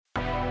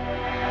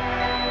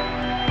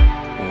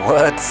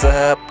What's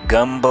up,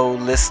 Gumbo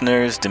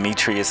listeners?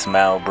 Demetrius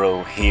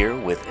Malbro here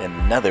with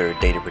another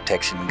Data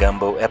Protection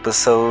Gumbo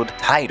episode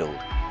titled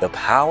The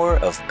Power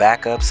of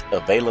Backups,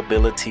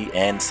 Availability,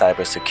 and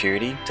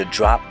Cybersecurity. To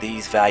drop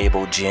these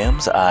valuable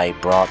gems, I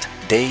brought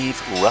Dave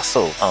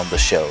Russell on the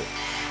show.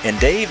 And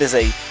Dave is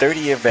a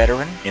 30-year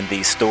veteran in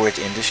the storage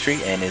industry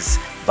and is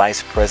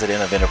Vice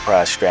President of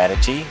Enterprise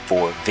Strategy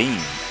for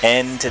Veeam.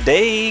 And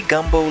today,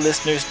 Gumbo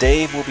listeners,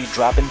 Dave will be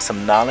dropping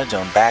some knowledge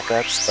on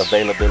backups,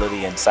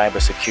 availability, and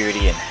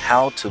cybersecurity and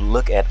how to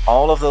look at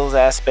all of those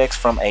aspects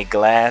from a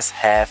glass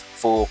half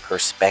full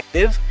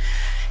perspective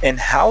and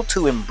how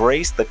to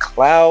embrace the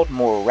cloud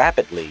more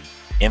rapidly,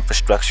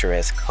 infrastructure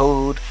as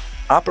code,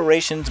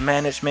 operations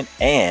management,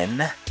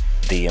 and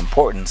the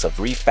importance of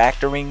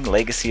refactoring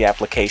legacy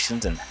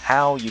applications and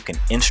how you can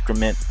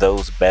instrument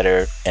those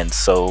better, and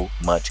so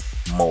much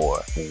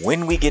more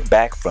when we get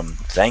back from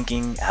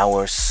thanking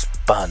our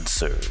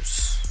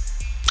sponsors.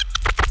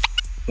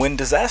 When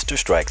disaster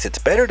strikes, it's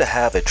better to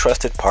have a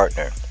trusted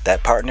partner.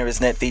 That partner is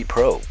NetV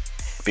Pro.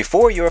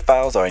 Before your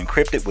files are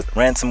encrypted with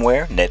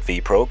ransomware,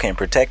 NetV Pro can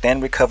protect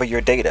and recover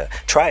your data.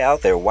 Try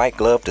out their white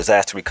glove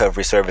disaster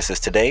recovery services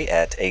today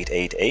at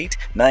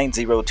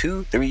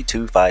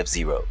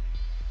 888-902-3250.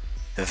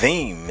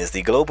 Veeam is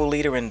the global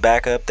leader in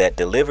backup that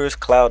delivers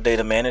cloud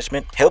data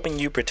management, helping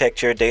you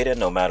protect your data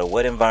no matter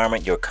what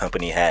environment your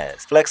company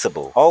has.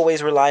 Flexible,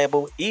 always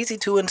reliable, easy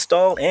to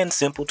install, and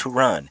simple to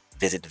run.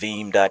 Visit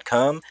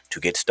Veeam.com to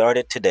get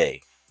started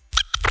today.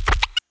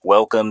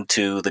 Welcome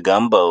to the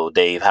Gumbo.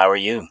 Dave, how are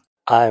you?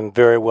 I'm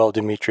very well,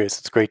 Demetrius.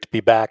 It's great to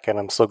be back, and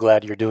I'm so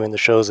glad you're doing the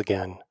shows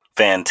again.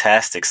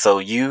 Fantastic. So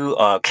you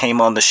came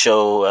on the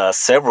show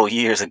several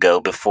years ago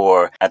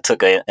before I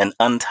took an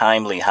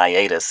untimely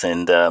hiatus,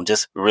 and I'm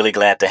just really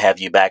glad to have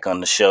you back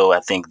on the show. I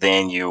think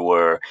then you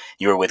were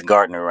with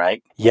Gartner,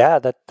 right? Yeah,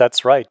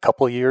 that's right. A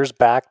couple of years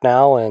back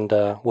now, and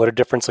what a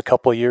difference a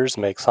couple of years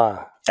makes,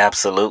 huh?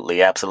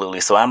 Absolutely, absolutely.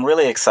 So I'm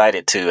really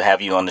excited to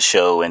have you on the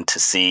show and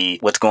to see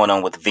what's going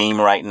on with Veeam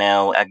right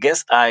now. I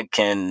guess I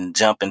can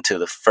jump into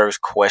the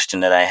first question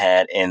that I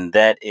had, and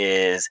that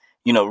is,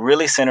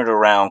 really centered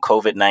around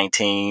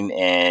COVID-19,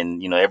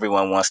 and,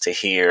 everyone wants to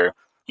hear,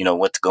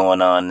 what's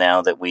going on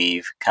now that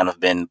we've kind of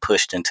been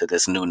pushed into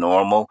this new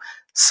normal.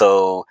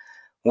 So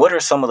what are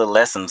some of the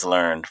lessons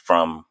learned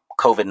from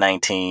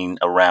COVID-19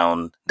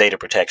 around data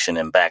protection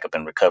and backup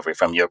and recovery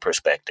from your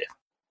perspective?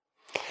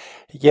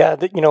 Yeah,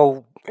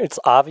 it's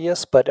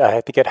obvious, but I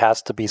think it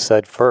has to be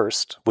said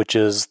first, which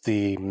is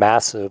the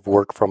massive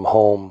work from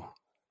home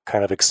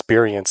kind of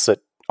experience that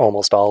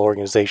almost all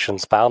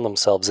organizations found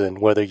themselves in,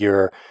 whether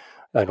you're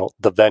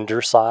the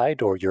vendor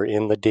side, or you're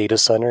in the data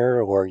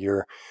center, or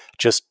you're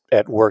just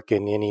at work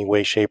in any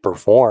way, shape, or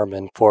form.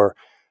 And for,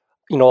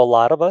 a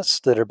lot of us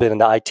that have been in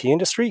the IT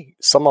industry,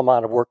 some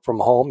amount of work from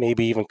home,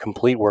 maybe even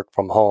complete work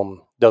from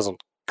home,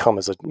 doesn't come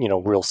as a,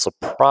 real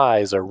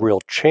surprise or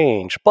real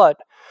change. But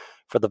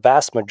for the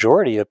vast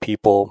majority of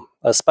people,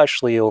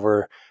 especially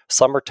over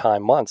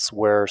summertime months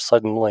where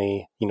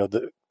suddenly,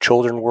 the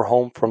children were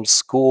home from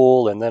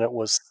school and then it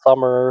was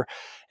summer,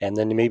 and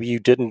then maybe you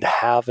didn't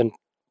have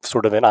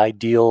sort of an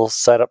ideal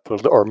setup,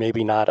 or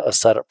maybe not a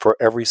setup for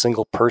every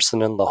single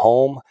person in the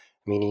home.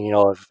 Meaning,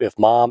 if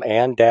mom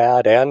and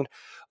dad and,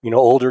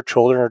 older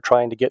children are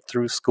trying to get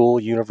through school,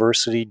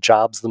 university,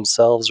 jobs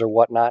themselves or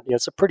whatnot,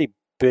 it's a pretty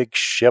big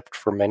shift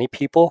for many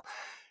people.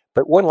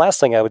 But one last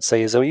thing I would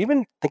say is,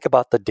 even think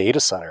about the data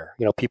center.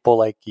 People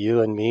like you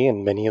and me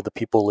and many of the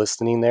people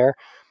listening there,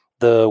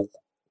 the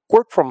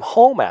work from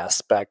home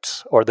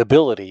aspect, or the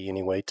ability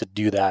anyway to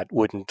do that,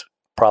 wouldn't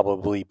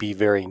probably be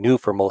very new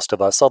for most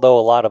of us, although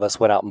a lot of us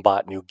went out and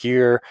bought new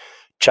gear,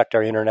 checked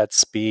our internet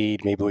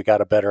speed, maybe we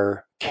got a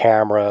better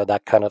camera,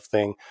 that kind of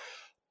thing.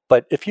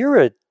 But if you're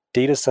a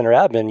data center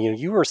admin,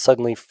 you are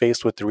suddenly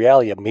faced with the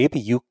reality of maybe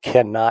you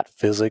cannot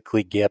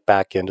physically get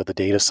back into the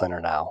data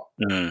center now.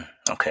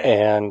 Okay.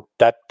 And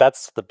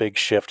that's the big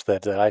shift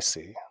that I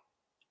see.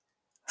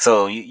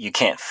 So you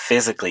can't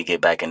physically get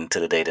back into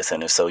the data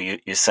center. So you're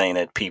saying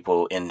that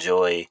people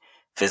enjoy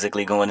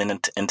physically going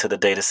into the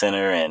data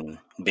center and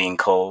being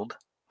cold?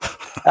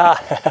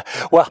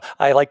 Well,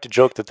 I like to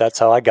joke that that's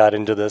how I got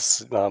into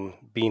this,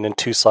 being in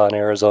Tucson,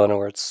 Arizona,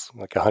 where it's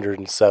like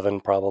 107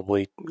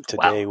 probably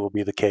today. Wow. Will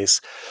be the case.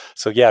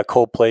 So yeah,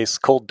 cold place,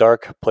 cold,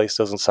 dark place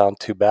doesn't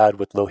sound too bad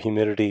with low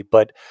humidity.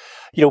 But,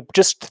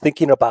 just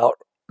thinking about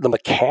the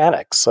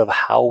mechanics of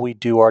how we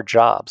do our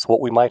jobs,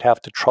 what we might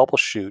have to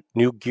troubleshoot,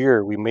 new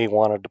gear we may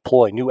want to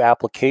deploy, new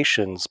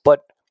applications,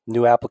 but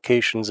new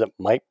applications that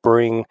might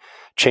bring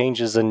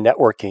changes in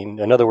networking.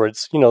 In other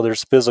words,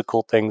 there's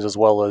physical things as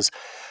well as,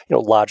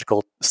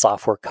 logical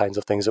software kinds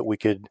of things that we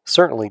could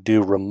certainly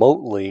do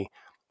remotely.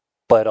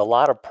 But a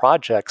lot of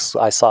projects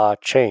I saw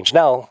change.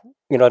 Now,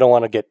 I don't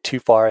want to get too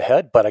far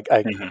ahead, but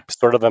I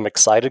sort of am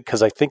excited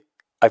because I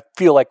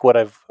feel like what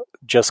I've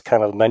just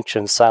kind of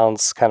mentioned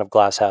sounds kind of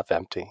glass half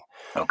empty.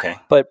 Okay.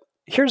 But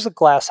here's the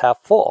glass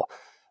half full.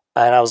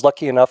 And I was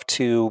lucky enough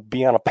to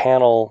be on a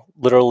panel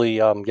literally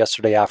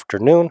yesterday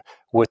afternoon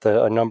with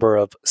a number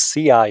of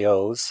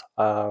CIOs.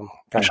 I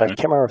can't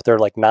remember if they're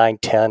like 9,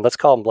 10. Let's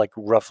call them like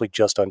roughly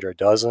just under a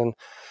dozen.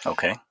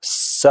 Okay.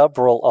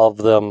 Several of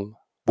them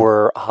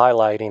were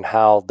highlighting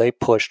how they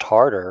pushed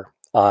harder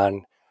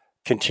on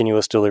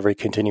continuous delivery,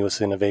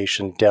 continuous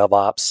innovation,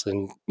 DevOps,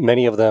 and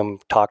many of them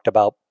talked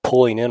about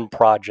pulling in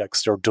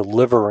projects or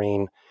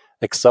delivering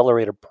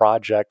accelerated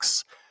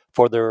projects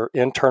for their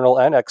internal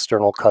and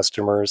external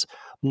customers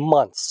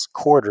months,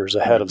 quarters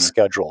ahead of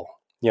schedule.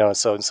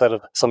 So instead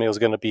of something that was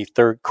going to be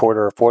third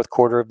quarter or fourth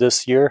quarter of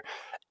this year,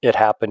 it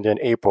happened in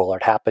April or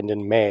it happened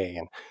in May.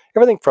 And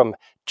everything from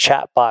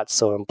chatbots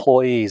so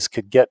employees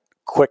could get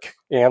quick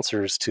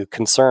answers to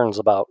concerns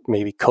about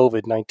maybe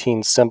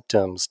COVID-19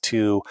 symptoms,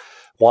 to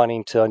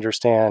wanting to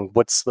understand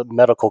what's the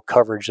medical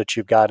coverage that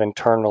you've got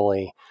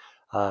internally.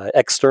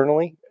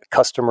 Externally,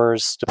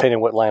 customers, depending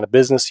on what line of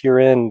business you're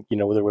in,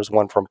 there was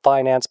one from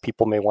finance.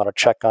 People may want to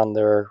check on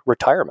their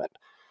retirement.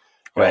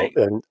 Right.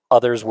 And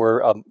others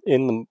were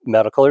in the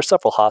medical. There's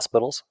several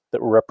hospitals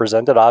that were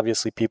represented.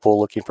 Obviously, people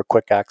looking for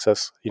quick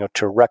access,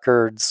 to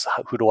records.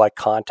 Who do I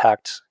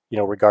contact,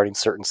 regarding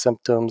certain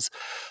symptoms?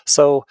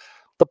 So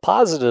the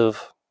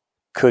positive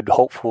could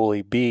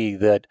hopefully be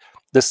that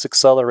this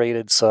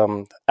accelerated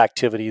some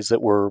activities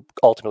that were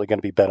ultimately going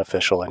to be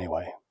beneficial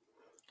anyway.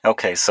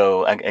 Okay,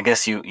 so I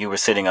guess you were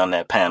sitting on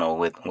that panel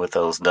with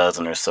those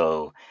dozen or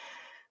so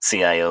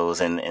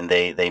CIOs, and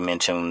they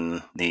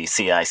mentioned the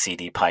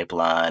CI/CD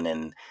pipeline,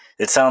 and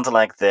it sounds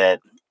like that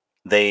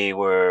they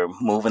were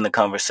moving the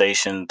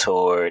conversation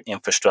toward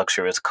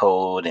infrastructure as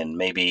code and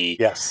maybe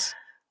yes,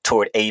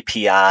 toward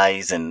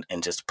APIs and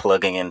just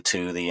plugging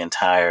into the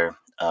entire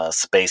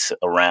space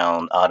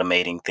around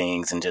automating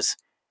things and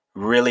just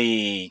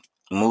really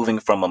moving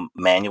from a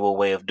manual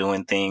way of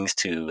doing things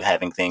to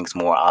having things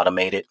more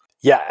automated.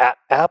 Yeah,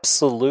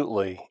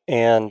 absolutely.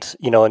 And,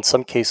 in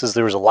some cases,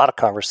 there was a lot of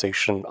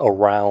conversation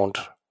around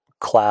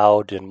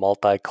cloud and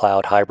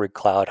multi-cloud, hybrid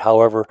cloud,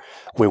 however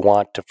we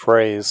want to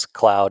phrase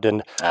cloud.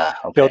 And,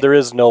 okay. There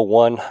is no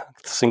one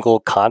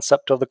single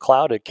concept of the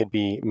cloud. It can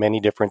be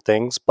many different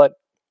things. But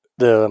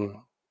the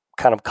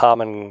kind of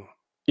common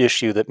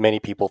issue that many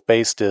people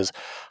faced is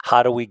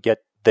how do we get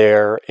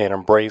there and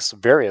embrace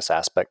various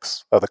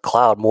aspects of the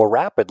cloud more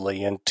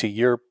rapidly? And to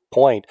your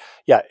point,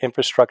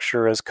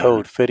 infrastructure as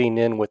code, fitting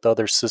in with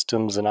other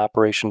systems and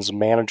operations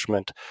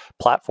management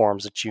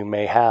platforms that you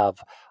may have.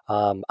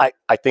 I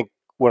think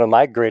one of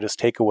my greatest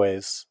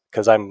takeaways,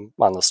 because I'm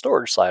on the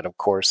storage side, of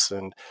course,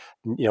 and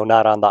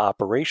not on the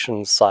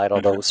operations side,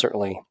 although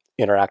certainly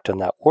interact in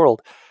that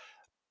world.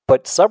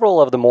 But several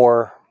of the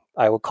more,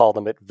 I would call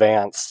them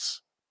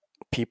advanced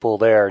people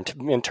there,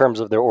 in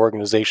terms of their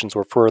organizations,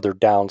 were further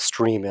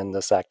downstream in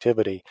this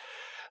activity.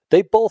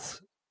 They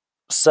both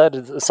said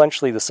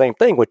essentially the same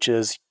thing, which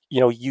is,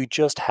 you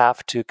just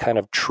have to kind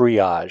of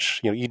triage.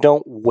 You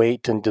don't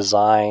wait and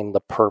design the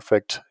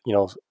perfect,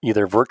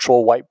 either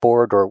virtual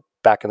whiteboard or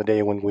back in the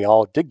day when we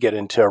all did get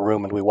into a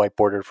room and we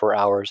whiteboarded for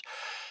hours.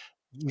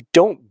 You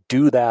don't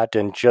do that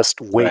and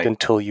just wait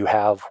until you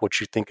have what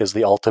you think is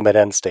the ultimate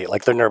end state,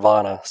 like the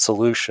Nirvana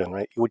solution,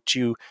 right? What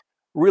you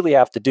really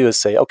have to do is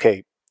say,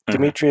 okay,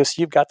 Demetrius,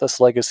 you've got this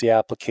legacy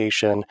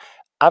application.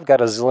 I've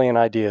got a zillion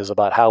ideas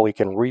about how we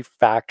can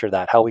refactor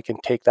that, how we can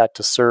take that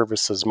to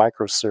services,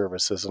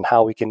 microservices, and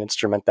how we can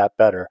instrument that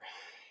better.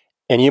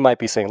 And you might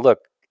be saying, look,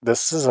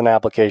 this is an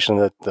application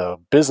that the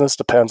business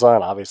depends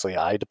on. Obviously,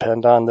 I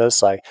depend on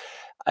this. I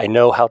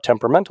know how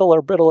temperamental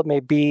or brittle it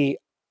may be.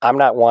 I'm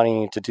not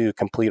wanting to do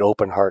complete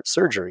open heart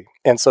surgery.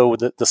 And so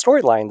the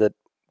storyline that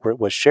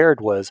was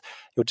shared was,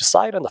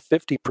 decide on the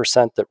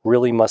 50% that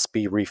really must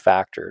be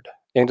refactored,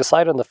 and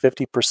decide on the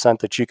 50%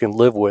 that you can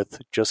live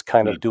with, just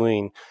kind of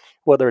doing,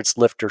 whether it's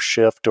lift or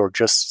shift, or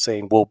just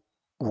saying we'll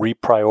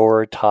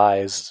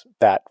reprioritize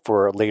that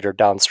for a later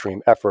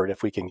downstream effort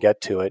if we can get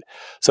to it.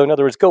 So in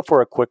other words, go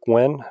for a quick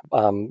win,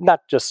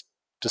 not just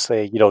to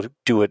say,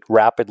 do it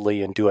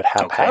rapidly and do it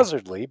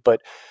haphazardly,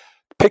 but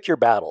pick your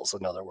battles.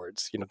 In other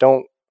words,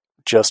 don't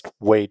just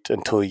wait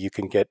until you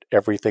can get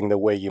everything the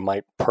way you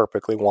might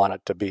perfectly want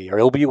it to be, or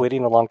you'll be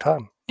waiting a long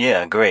time.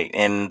 Yeah, great.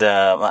 And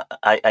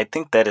I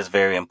think that is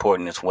very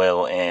important as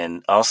well.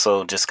 And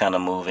also just kind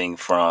of moving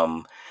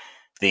from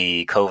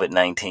the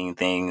COVID-19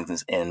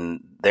 things,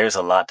 and there's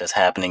a lot that's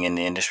happening in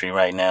the industry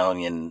right now.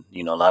 And,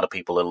 a lot of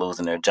people are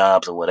losing their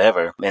jobs or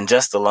whatever. And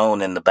just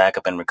alone in the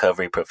backup and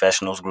recovery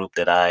professionals group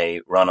that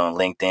I run on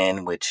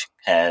LinkedIn, which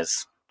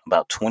has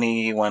about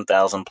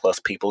 21,000 plus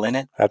people in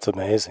it. That's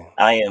amazing.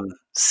 I am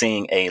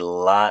seeing a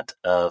lot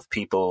of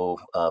people,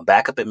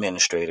 backup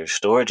administrators,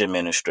 storage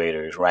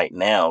administrators right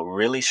now,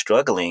 really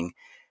struggling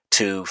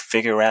to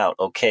figure out,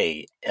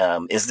 okay,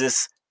 is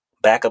this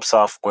backup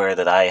software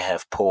that I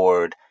have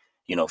poured,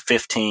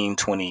 15,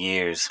 20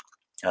 years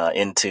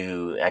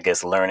into, I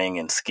guess, learning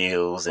and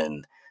skills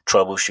and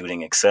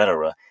troubleshooting,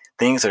 etc.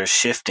 Things are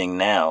shifting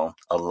now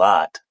a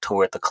lot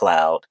toward the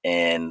cloud,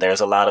 and there's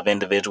a lot of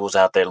individuals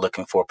out there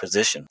looking for a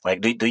position.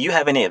 Like, do you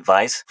have any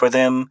advice for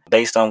them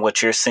based on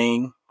what you're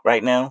seeing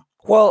right now?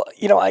 Well,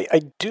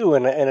 I do,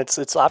 and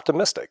it's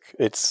optimistic.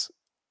 It's,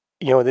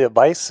 the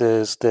advice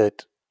is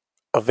that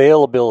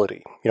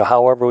Availability,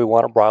 however we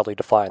want to broadly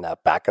define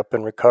that, backup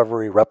and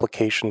recovery,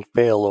 replication,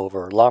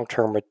 failover,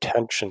 long-term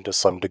retention to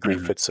some degree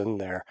Mhm. fits in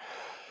there.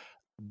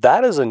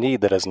 That is a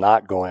need that is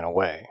not going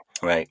away.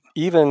 Right.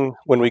 Even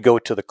when we go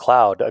to the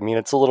cloud,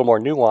 it's a little more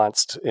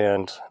nuanced,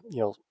 and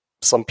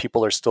some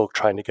people are still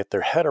trying to get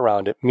their head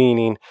around it,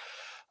 meaning,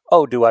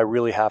 oh, do I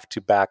really have to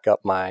back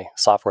up my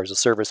software as a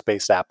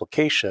service-based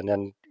application?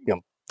 And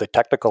the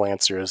technical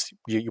answer is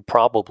you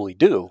probably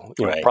do.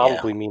 Right.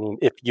 Probably meaning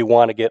if you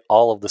want to get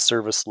all of the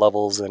service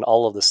levels and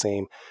all of the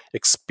same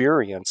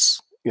experience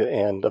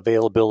and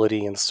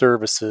availability and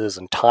services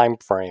and time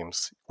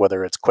frames,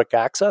 whether it's quick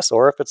access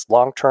or if it's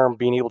long-term,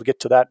 being able to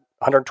get to that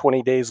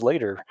 120 days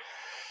later,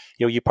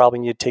 you probably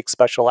need to take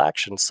special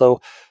action.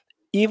 So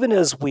even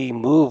as we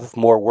move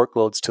more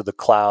workloads to the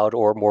cloud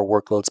or more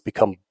workloads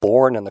become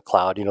born in the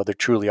cloud, they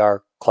truly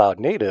are cloud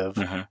native,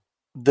 Mm-hmm.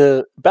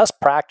 the best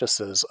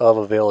practices of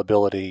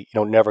availability,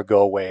 never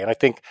go away. And I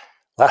think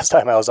last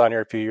time I was on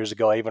here a few years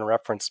ago, I even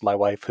referenced my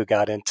wife who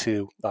got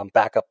into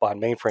backup on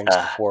mainframes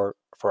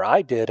before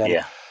I did. And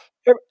Yeah.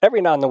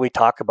 every now and then we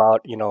talk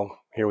about,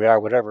 here we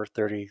are, whatever,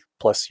 30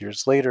 plus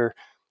years later,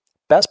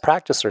 best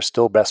practices are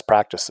still best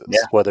practices,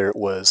 Yeah. whether it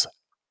was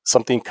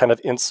something kind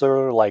of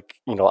insular like,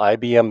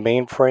 IBM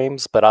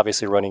mainframes, but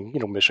obviously running,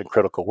 mission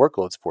critical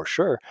workloads for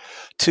sure,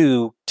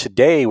 to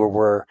today where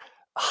we're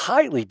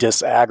highly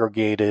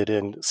disaggregated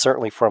and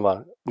certainly from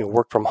a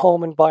work from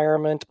home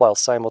environment while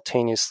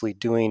simultaneously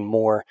doing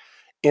more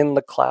in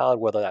the cloud,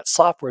 whether that's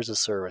software as a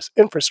service,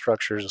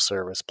 infrastructure as a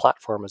service,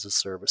 platform as a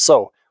service.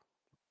 So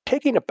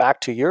taking it back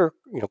to your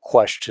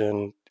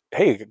question,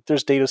 hey,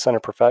 there's data center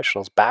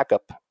professionals,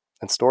 backup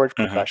and storage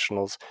Mm-hmm.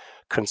 professionals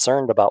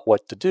concerned about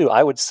what to do.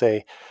 I would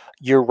say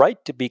you're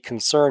right to be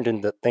concerned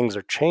in that things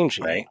are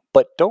changing, Right.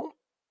 but don't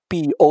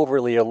be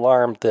overly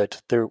alarmed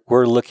that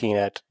we're looking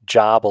at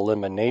job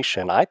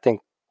elimination. I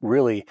think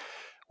really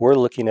we're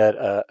looking at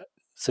a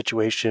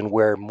situation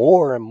where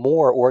more and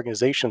more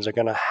organizations are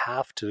going to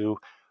have to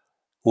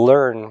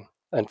learn,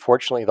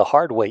 unfortunately, the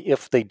hard way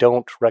if they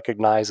don't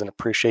recognize and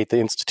appreciate the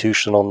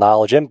institutional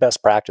knowledge and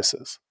best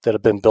practices that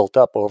have been built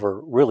up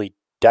over really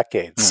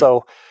decades.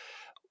 So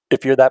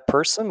if you're that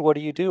person, what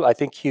do? I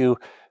think you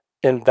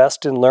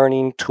invest in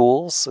learning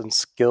tools and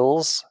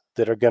skills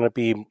that are going to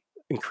be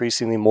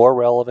increasingly more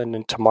relevant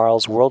in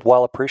tomorrow's world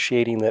while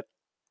appreciating that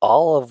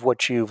all of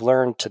what you've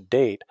learned to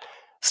date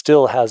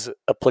still has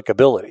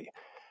applicability.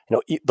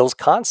 Those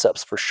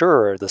concepts for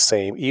sure are the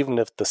same, even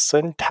if the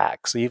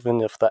syntax,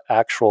 even if the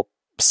actual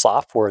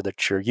software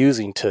that you're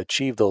using to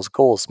achieve those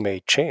goals may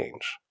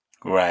change.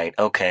 Right.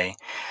 Okay.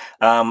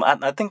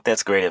 I think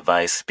that's great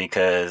advice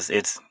because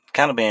it's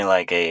kind of being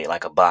like a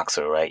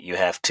boxer, right? You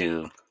have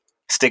to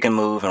stick and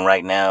move. And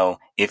right now,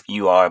 if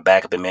you are a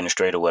backup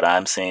administrator, what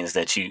I'm saying is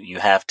that you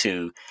have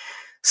to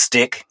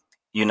stick,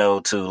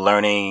 to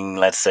learning,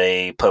 let's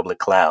say, public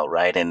cloud,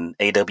 right? And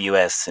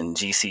AWS and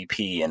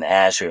GCP and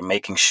Azure,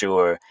 making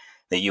sure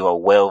that you are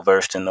well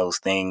versed in those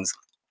things.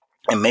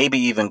 And maybe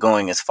even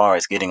going as far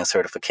as getting a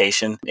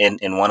certification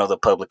in one of the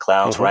public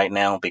clouds right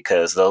now,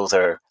 because those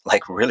are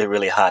like really,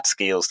 really hot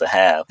skills to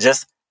have.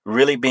 Just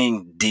really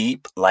being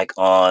deep, like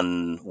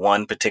on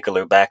one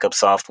particular backup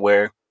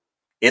software,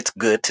 it's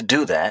good to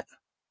do that,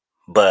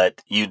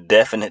 but you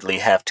definitely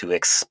have to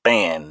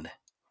expand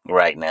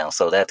right now.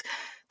 So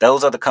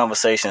those are the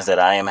conversations that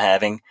I am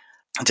having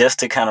just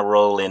to kind of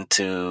roll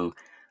into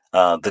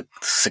the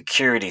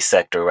security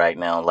sector right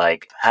now.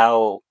 Like,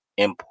 how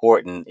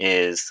important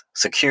is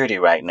security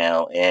right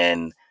now,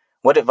 and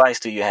what advice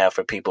do you have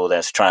for people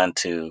that's trying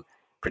to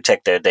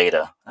protect their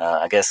data?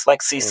 I guess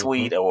like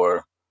C-suite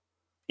or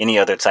any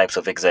other types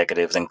of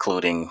executives,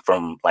 including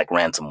from like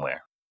ransomware.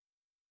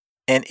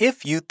 And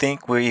if you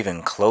think we're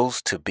even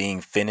close to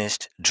being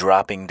finished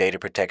dropping data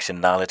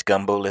protection knowledge,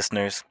 Gumbo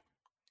listeners,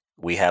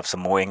 we have some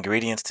more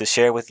ingredients to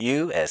share with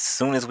you as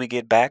soon as we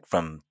get back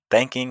from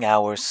thanking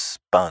our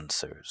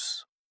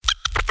sponsors.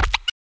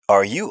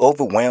 Are you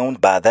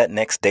overwhelmed by that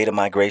next data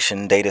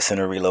migration, data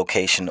center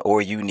relocation,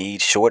 or you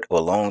need short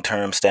or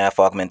long-term staff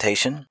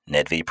augmentation?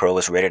 NetVPro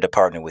is ready to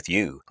partner with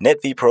you.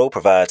 NetVPro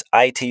provides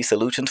IT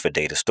solutions for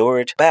data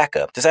storage,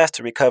 backup,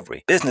 disaster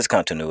recovery, business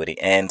continuity,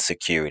 and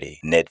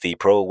security.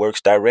 NetVPro works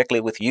directly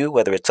with you,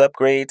 whether it's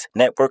upgrades,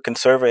 network and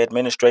server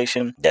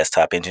administration,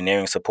 desktop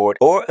engineering support,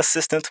 or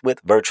assistance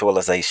with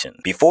virtualization.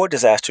 Before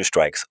disaster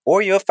strikes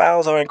or your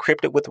files are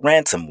encrypted with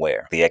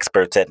ransomware, the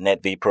experts at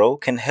NetVPro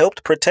can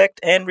help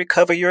protect and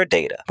recover your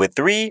data. With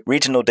 3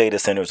 regional data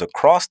centers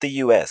across the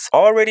U.S.,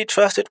 already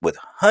trusted with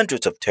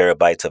hundreds of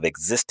terabytes of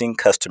existing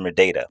customer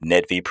data,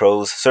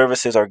 NetVPro's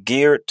services are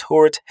geared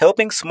towards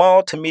helping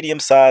small to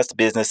medium-sized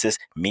businesses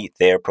meet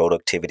their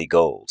productivity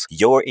goals.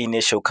 Your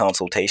initial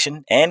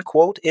consultation and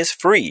quote is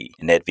free.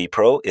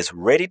 NetVPro is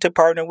ready to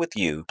partner with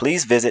you.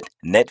 Please visit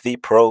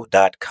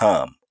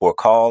netvpro.com or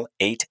call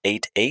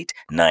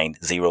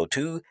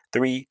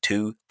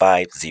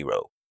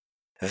 888-902-3250.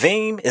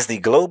 Veeam is the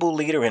global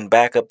leader in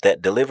backup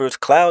that delivers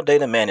cloud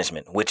data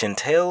management, which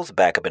entails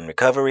backup and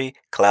recovery,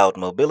 cloud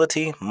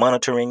mobility,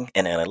 monitoring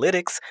and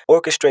analytics,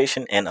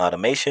 orchestration and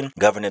automation,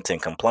 governance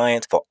and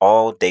compliance for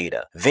all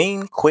data.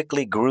 Veeam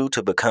quickly grew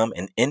to become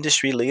an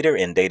industry leader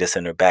in data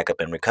center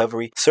backup and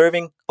recovery,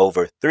 serving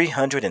over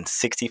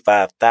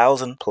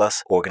 365,000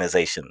 plus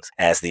organizations.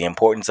 As the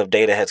importance of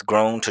data has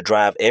grown to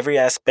drive every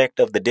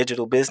aspect of the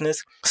digital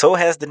business, so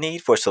has the need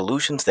for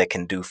solutions that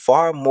can do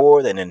far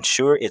more than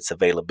ensure its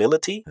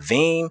availability.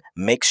 Veeam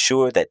makes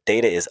sure that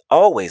data is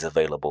always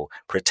available,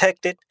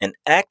 protected, and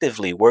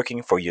actively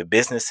working for your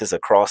businesses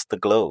across the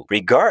globe,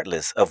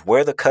 regardless of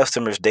where the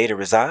customer's data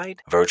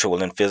reside,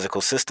 virtual and physical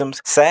systems,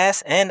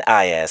 SaaS and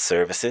IaaS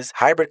services,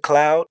 hybrid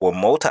cloud, or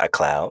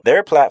multi-cloud.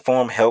 Their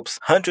platform helps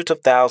hundreds of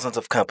thousands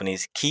of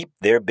companies keep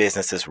their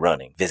businesses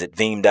running. Visit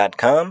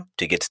Veeam.com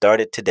to get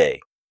started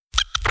today.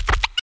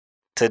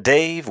 To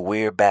Dave,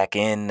 we're back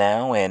in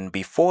now, and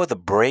before the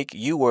break,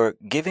 you were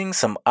giving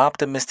some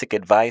optimistic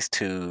advice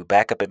to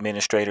backup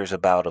administrators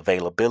about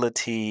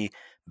availability,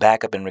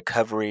 backup and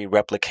recovery,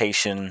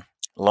 replication,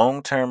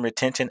 long-term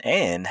retention,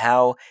 and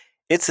how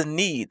it's a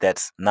need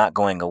that's not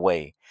going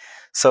away.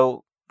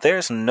 So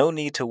there's no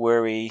need to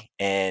worry,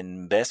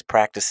 and best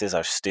practices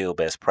are still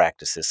best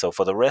practices. So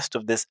for the rest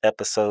of this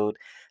episode,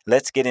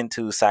 let's get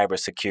into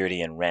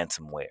cybersecurity and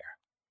ransomware.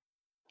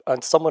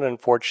 And somewhat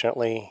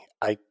unfortunately,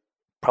 I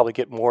probably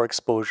get more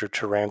exposure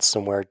to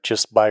ransomware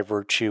just by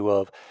virtue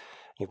of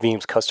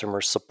Veeam's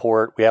customer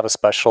support. We have a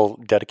special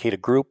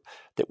dedicated group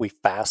that we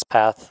fast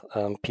path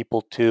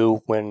people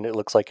to when it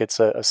looks like it's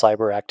a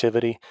cyber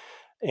activity.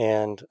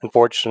 And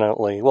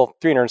unfortunately,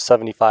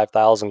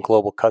 375,000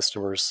 global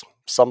customers,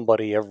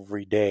 somebody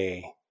every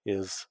day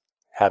is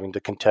having to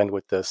contend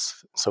with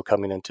this. So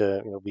coming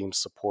into Veeam's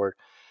support.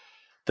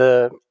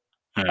 I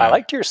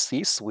liked your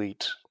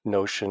C-suite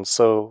notion.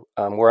 So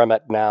where I'm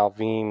at now,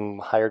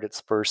 Veeam hired its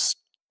first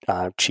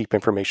chief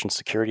information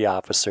security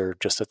officer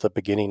just at the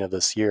beginning of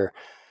this year,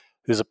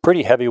 who's a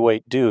pretty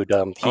heavyweight dude.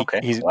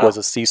 He was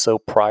a CISO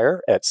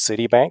prior at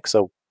Citibank,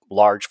 so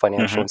large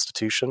financial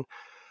institution.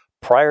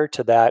 Prior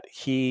to that,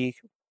 he,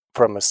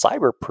 from a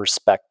cyber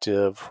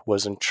perspective,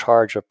 was in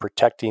charge of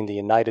protecting the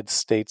United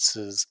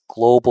States'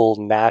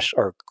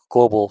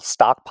 global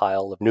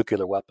stockpile of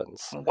nuclear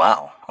weapons.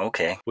 Wow.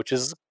 Okay. Which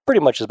is pretty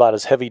much about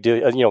as heavy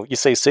duty. You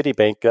say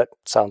Citibank, that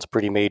sounds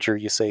pretty major.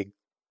 You say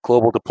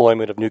global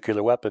deployment of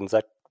nuclear weapons,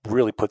 that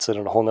really puts it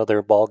in a whole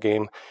nother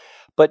ballgame.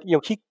 But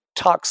he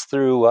talks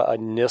through a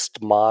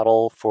NIST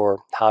model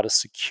for how to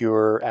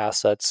secure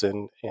assets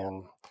and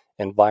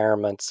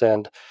environments.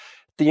 And at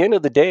the end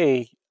of the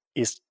day,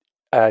 he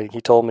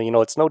told me,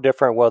 it's no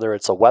different whether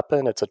it's a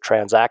weapon, it's a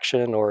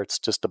transaction, or it's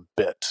just a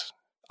bit.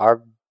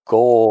 Our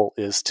goal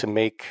is to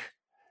make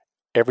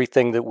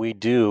everything that we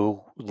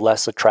do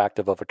less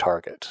attractive of a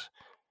target.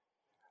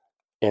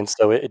 And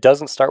so it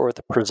doesn't start with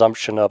the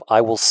presumption of,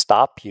 I will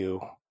stop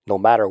you no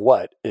matter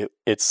what.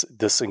 It's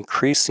this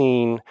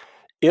increasing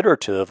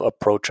iterative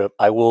approach of,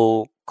 I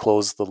will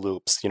close the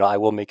loops. I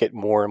will make it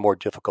more and more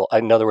difficult.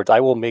 In other words,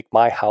 I will make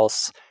my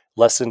house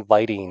less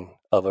inviting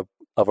of a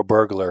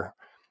burglar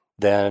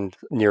than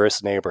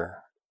nearest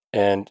neighbor.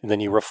 And then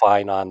you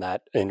refine on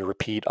that and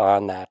repeat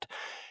on that.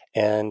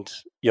 And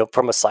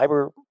from a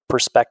cyber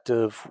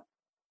perspective,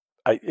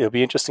 it'll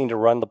be interesting to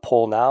run the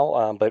poll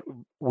now, but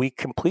we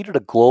completed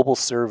a global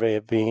survey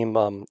of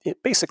Veeam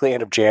basically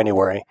end of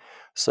January.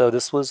 So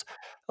this was,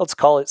 let's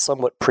call it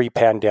somewhat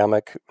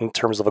pre-pandemic in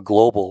terms of a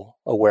global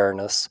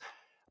awareness.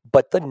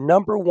 But the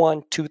number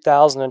one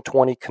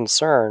 2020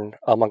 concern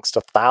amongst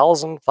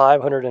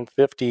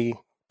 1,550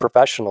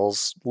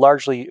 professionals,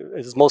 largely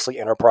is mostly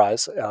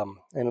enterprise,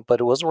 but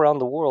it was around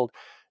the world.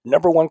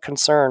 Number one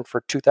concern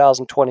for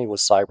 2020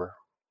 was cyber,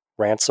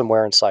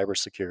 ransomware, and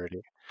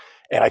cybersecurity.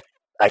 And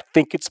I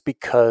think it's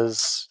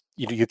because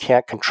you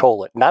can't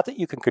control it. Not that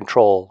you can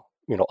control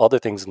other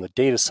things in the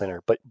data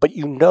center, but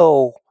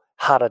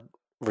how to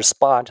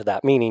respond to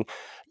that. Meaning,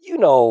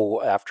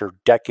 after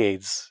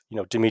decades,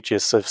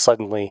 Demetrius, if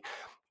suddenly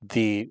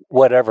the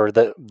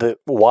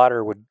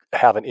water would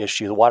have an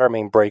issue, the water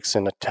main breaks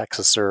in a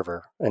Texas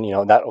server, and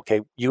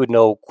you would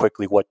know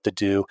quickly what to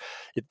do.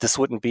 This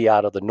wouldn't be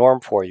out of the norm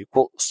for you.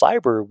 Well,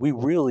 cyber, we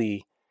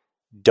really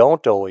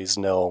don't always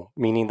know.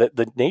 Meaning that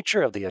the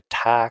nature of the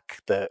attack,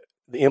 the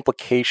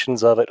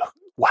implications of it,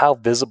 how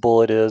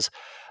visible it is,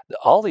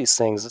 all these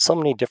things, so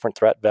many different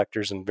threat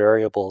vectors and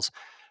variables.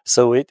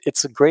 So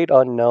it's a great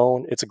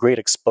unknown. It's a great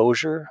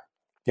exposure.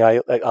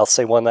 I'll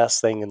say one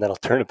last thing and then I'll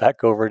turn it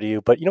back over to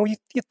you. But you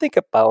think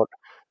about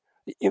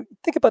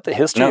the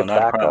history of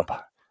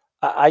backup.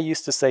 I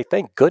used to say,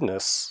 thank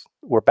goodness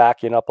we're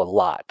backing up a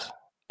lot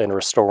and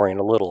restoring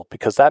a little,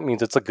 because that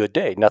means it's a good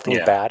day.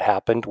 Nothing bad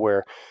happened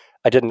where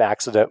I didn't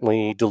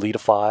accidentally delete a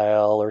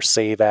file or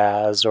save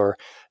as, or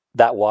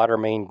that water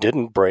main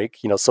didn't break,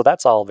 so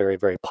that's all very,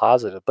 very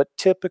positive. But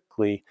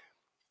typically,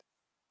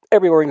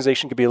 every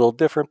organization could be a little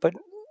different, but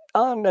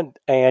on an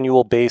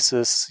annual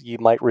basis, you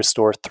might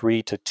restore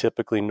 3 to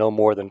typically no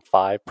more than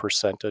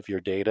 5% of your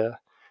data.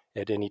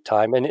 at any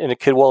time. And it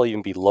could well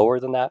even be lower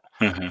than that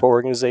for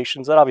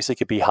organizations. That obviously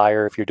could be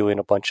higher if you're doing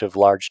a bunch of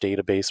large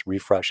database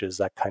refreshes,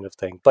 that kind of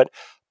thing. But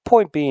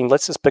point being,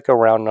 let's just pick a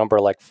round number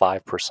like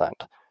 5%.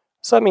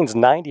 So that means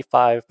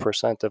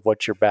 95% of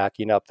what you're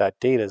backing up, that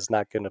data is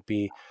not going to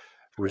be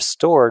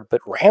restored,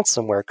 but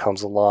ransomware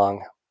comes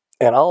along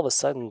and all of a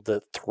sudden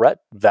the threat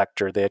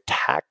vector, the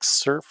attack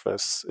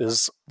surface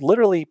is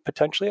literally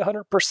potentially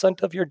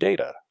 100% of your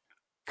data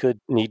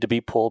could need to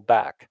be pulled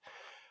back.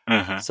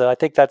 So I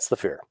think that's the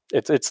fear.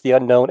 It's the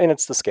unknown and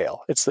it's the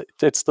scale. It's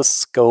the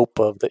scope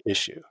of the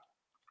issue.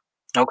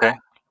 Okay.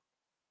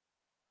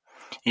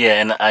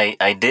 Yeah, and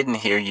I didn't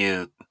hear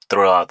you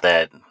throw out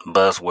that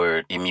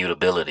buzzword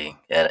immutability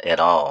at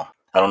all.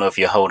 I don't know if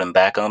you're holding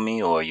back on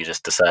me or you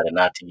just decided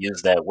not to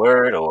use that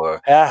word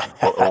or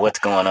what's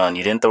going on.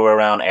 You didn't throw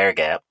around air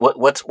gap.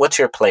 What's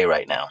your play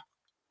right now?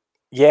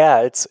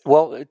 Yeah, it's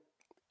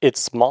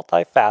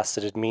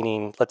multifaceted,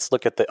 meaning let's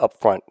look at the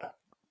upfront.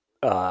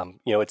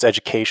 It's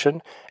education.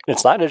 And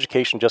it's not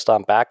education just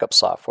on backup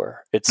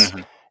software. It's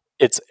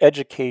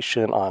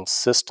education on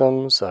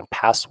systems, on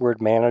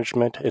password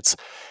management. It's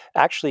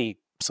actually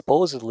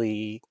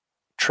supposedly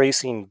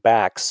tracing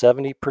back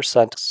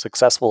 70%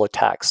 successful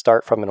attacks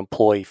start from an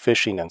employee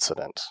phishing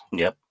incident.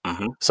 Yep.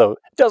 So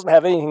it doesn't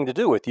have anything to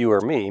do with you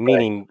or me,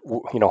 meaning,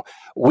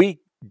 we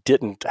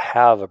didn't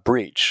have a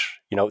breach.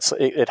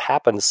 It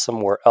happened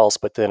somewhere else,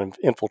 but then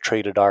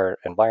infiltrated our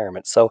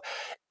environment. So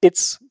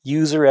it's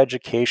user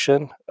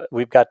education.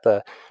 We've got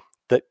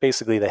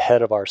basically the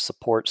head of our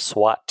support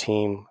SWAT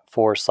team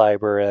for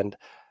cyber, and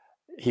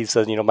he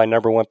says, my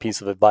number one piece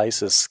of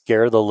advice is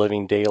scare the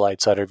living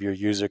daylights out of your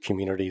user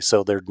community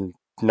so they're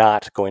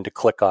not going to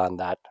click on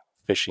that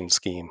phishing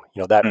scheme.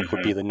 That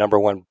would be the number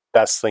one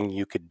best thing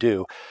you could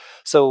do.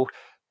 So,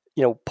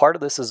 part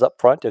of this is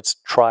upfront. It's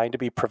trying to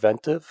be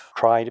preventive,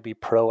 trying to be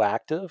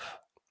proactive.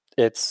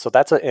 So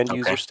that's an end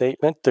user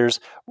statement. There's,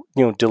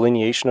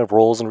 delineation of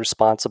roles and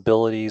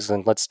responsibilities,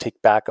 and let's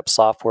take backup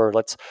software.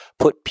 Let's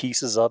put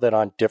pieces of it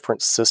on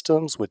different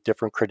systems with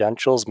different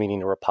credentials,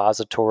 meaning a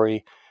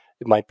repository.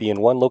 It might be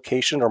in one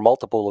location or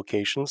multiple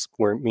locations,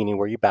 meaning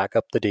where you back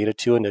up the data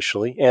to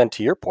initially. And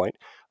to your point,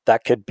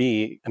 that could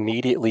be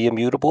immediately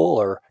immutable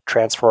or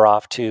transfer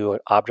off to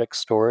object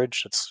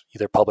storage. It's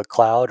either public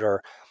cloud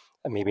or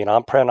maybe an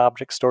on-prem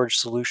object storage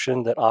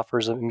solution that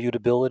offers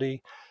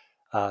immutability.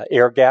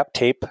 Air gap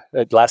tape.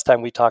 Last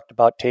time we talked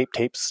about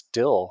tape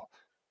still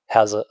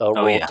has a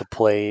role to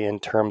play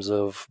in terms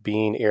of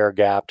being air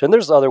gapped. And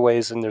there's other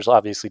ways, and there's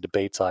obviously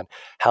debates on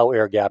how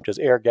air gapped is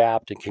air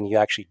gapped, and can you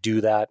actually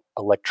do that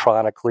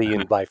electronically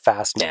and by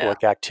fast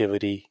network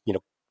activity,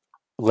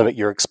 limit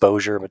your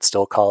exposure but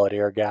still call it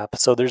air gap.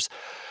 So there's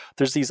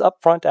these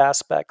upfront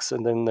aspects,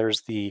 and then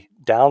there's the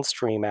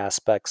downstream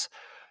aspects.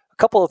 A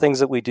couple of things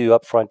that we do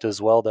up front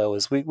as well, though,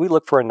 is we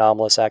look for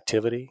anomalous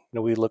activity.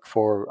 We look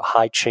for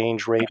high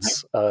change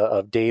rates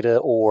of data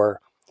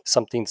or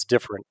something's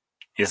different.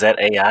 Is that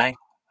AI?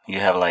 You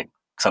have like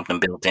something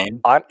built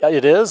in?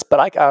 It is, but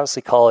I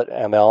honestly call it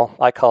ML.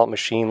 I call it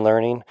machine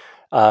learning.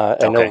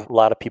 I know a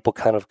lot of people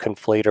kind of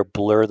conflate or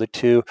blur the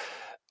two.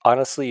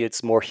 Honestly,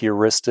 it's more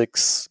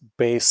heuristics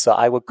based. So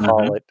I would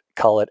call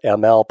it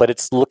ML, but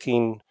it's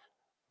looking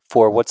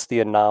for what's the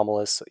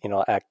anomalous,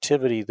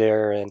 activity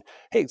there, and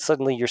hey,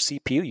 suddenly your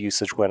CPU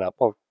usage went up,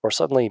 or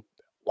suddenly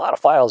a lot of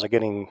files are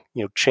getting,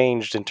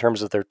 changed in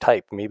terms of their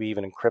type, maybe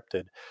even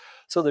encrypted.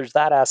 So there's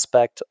that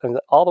aspect, and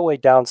all the way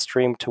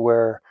downstream to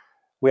where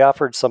we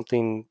offered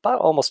something about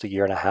almost a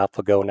year and a half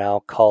ago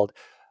now called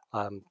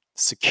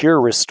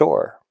Secure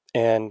Restore.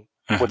 And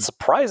what's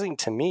surprising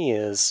to me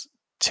is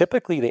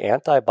typically the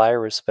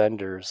antivirus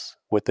vendors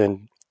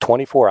within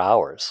 24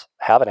 hours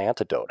have an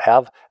antidote,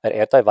 have an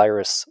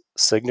antivirus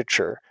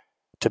signature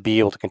to be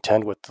able to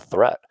contend with the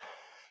threat.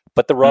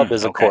 But the rub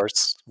is, of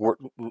course,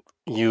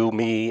 you,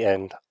 me,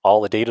 and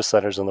all the data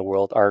centers in the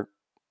world aren't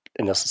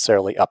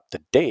necessarily up to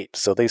date.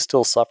 So they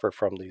still suffer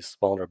from these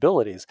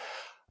vulnerabilities.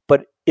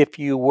 But if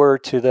you were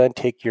to then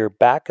take your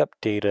backup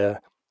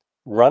data,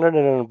 run it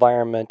in an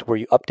environment where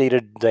you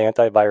updated the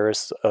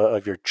antivirus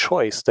of your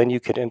choice, then you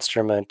could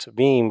instrument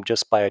Veeam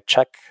just by a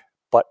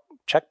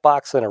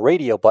checkbox and a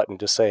radio button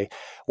to say,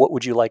 what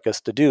would you like us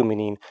to do?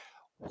 Meaning,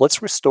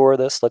 let's restore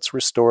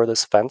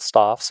this fenced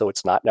off so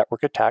it's not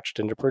network attached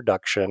into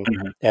production.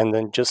 And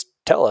then just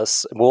tell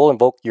us, we'll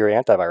invoke your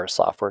antivirus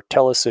software.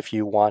 Tell us if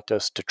you want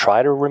us to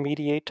try to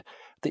remediate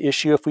the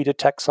issue if we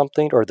detect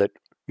something or that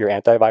your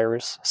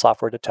antivirus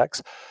software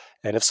detects.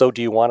 And if so,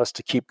 do you want us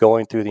to keep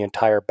going through the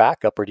entire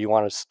backup, or do you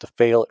want us to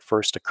fail at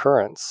first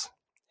occurrence?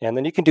 And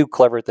then you can do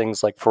clever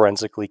things like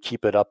forensically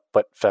keep it up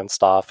but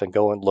fenced off and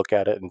go and look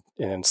at it and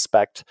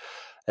inspect,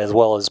 as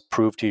well as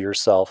prove to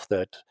yourself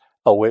that,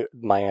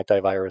 my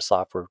antivirus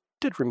software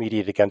did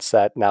remediate against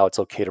that. Now it's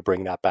okay to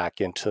bring that back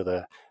into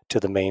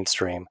the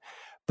mainstream.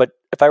 But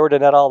if I were to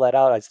net all that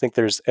out, I think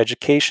there's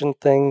education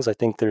things. I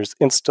think there's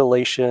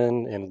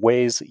installation and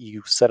ways that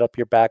you set up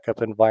your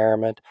backup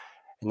environment.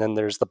 And then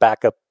there's the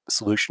backup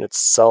solution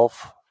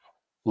itself,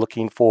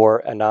 looking for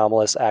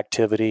anomalous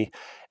activity,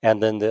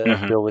 and then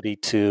the ability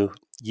to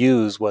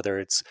use, whether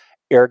it's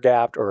air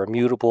gapped or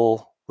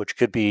immutable, which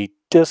could be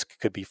disk,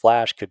 could be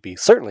flash,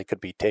 certainly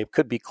could be tape,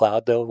 could be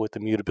cloud though with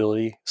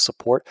immutability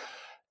support.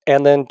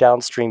 And then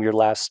downstream, your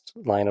last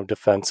line of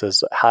defense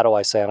is how do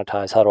I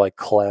sanitize, how do I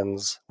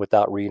cleanse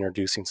without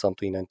reintroducing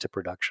something into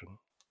production?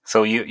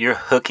 So you're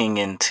hooking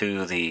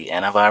into the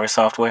antivirus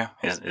software?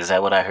 Is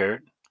that what I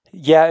heard?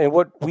 Yeah, and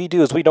what we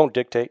do is we don't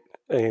dictate,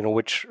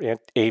 which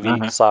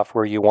AV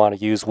software you want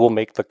to use. We'll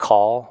make the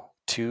call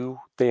to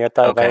the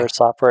antivirus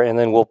software, and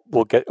then we'll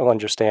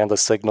understand the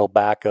signal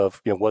back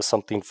of was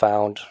something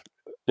found,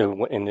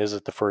 and is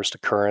it the first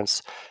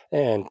occurrence,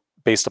 and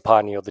based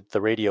upon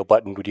the radio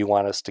button, would you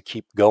want us to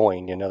keep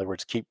going? In other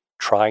words, keep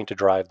trying to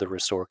drive the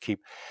restore,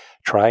 keep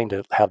trying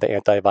to have the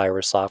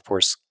antivirus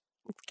software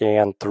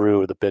scan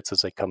through the bits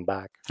as they come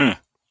back.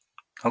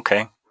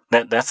 Okay,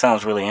 that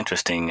sounds really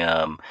interesting.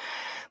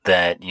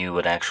 That you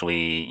would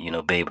actually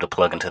be able to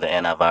plug into the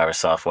antivirus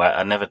software.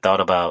 I never thought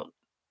about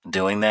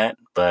doing that,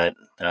 but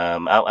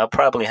I'll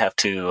probably have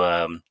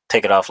to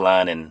take it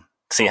offline and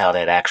see how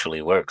that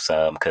actually works,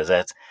 because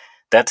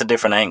that's a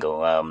different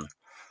angle.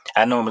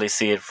 I normally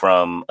see it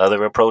from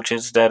other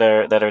approaches that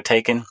are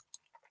taken,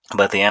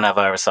 but the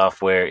antivirus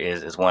software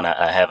is one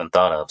I haven't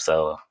thought of.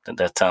 So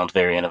that sounds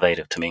very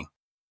innovative to me.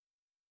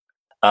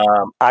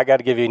 I got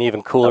to give you an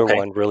even cooler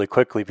one really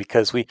quickly,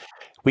 because we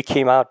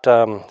came out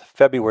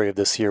February of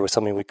this year with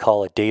something we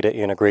call a data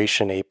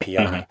integration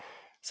API.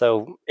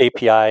 So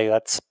API,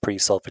 that's pretty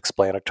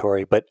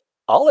self-explanatory, but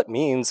all it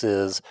means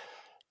is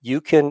you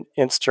can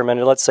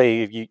instrument it. Let's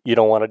say you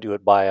don't want to do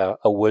it by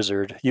a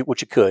wizard,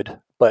 which you could,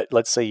 but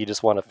let's say you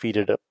just want to feed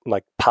it up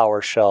like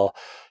PowerShell.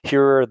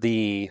 Here are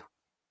the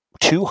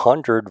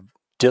 200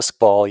 disk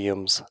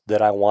volumes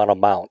that I want to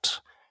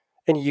mount.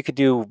 And you could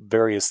do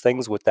various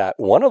things with that.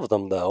 One of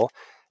them, though,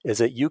 is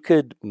that you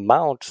could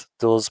mount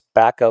those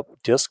backup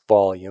disk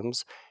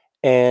volumes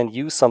and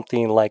use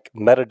something like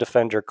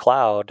MetaDefender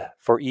Cloud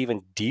for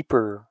even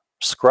deeper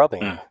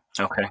scrubbing.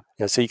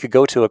 So you could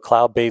go to a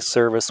cloud-based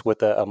service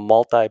with a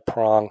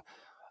multi-prong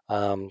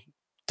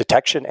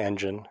detection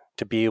engine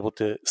to be able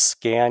to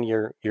scan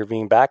your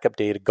Veeam backup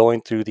data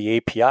going through the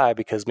API,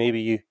 because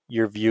maybe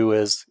your view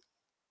is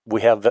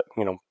we have,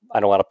 I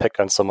don't want to pick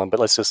on someone, but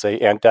let's just say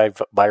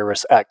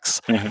antivirus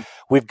X.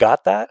 We've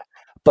got that,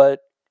 but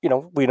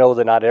we know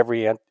that not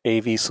every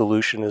AV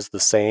solution is the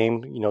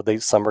same.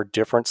 Some are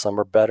different, some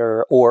are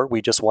better, or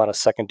we just want a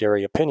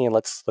secondary opinion.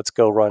 Let's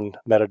go run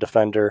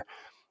MetaDefender,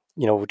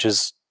 which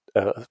is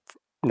a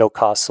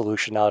no-cost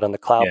solution out in the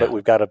cloud, but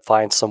we've got to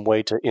find some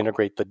way to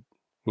integrate the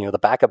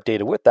backup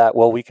data with that.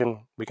 Well, we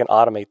can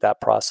automate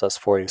that process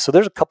for you. So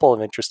there's a couple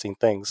of interesting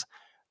things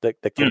that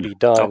can be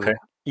done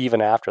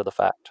even after the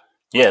fact.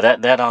 Yeah,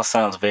 that all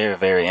sounds very,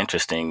 very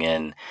interesting.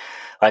 And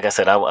like I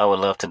said, I would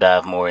love to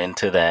dive more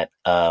into that.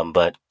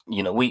 But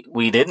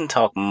we didn't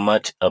talk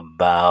much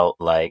about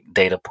like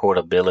data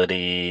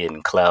portability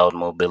and cloud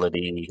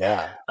mobility.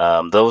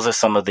 Those are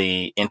some of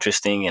the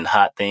interesting and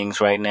hot things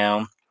right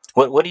now.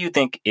 What do you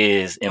think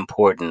is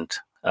important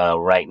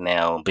right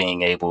now,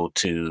 being able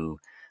to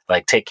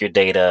like take your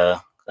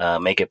data,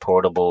 make it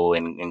portable,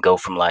 and go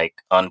from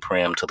like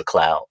on-prem to the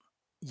cloud?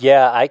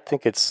 Yeah, I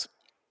think it's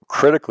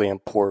critically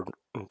important.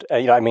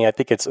 I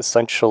think it's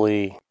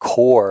essentially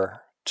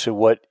core to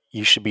what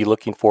you should be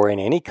looking for in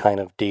any kind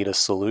of data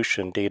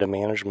solution, data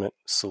management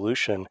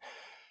solution.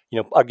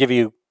 I'll give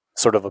you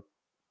sort of a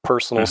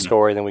personal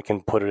story, then we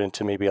can put it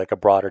into maybe like a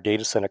broader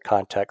data center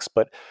context.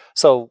 But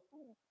so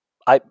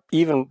I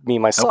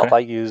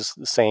use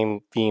the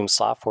same Veeam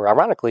software.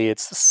 Ironically,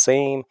 it's the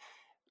same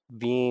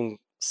Veeam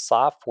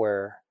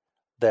software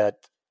that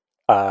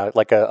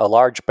like a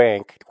large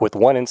bank with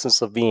one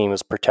instance of Veeam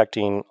is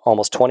protecting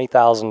almost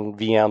 20,000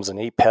 VMs and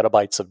 8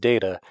 petabytes of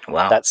data.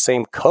 Wow. That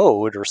same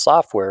code or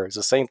software is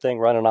the same thing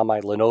running on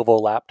my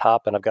Lenovo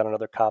laptop, and I've got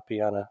another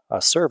copy on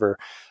a server.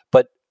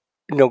 But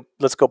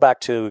let's go back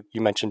to,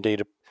 you mentioned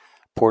data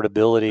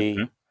portability.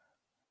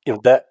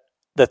 That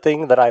the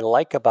thing that I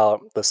like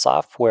about the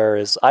software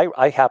is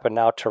I happen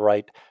now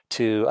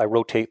to I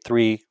rotate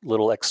 3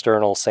 little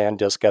external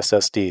SanDisk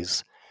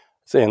SSDs.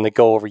 And they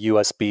go over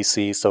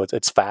USB-C, so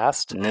it's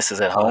fast. And this is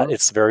at home?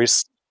 It's very,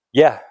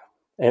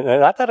 and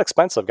not that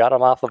expensive. Got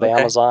them off of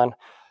Amazon.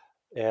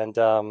 And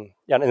and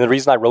the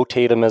reason I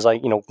rotate them is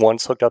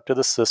one's hooked up to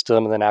the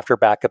system, and then after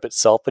backup, it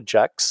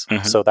self-ejects.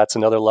 So that's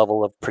another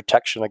level of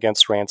protection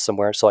against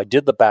ransomware. So I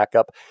did the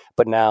backup,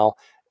 but now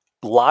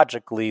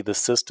logically the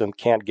system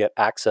can't get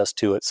access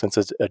to it since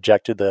it's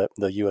ejected the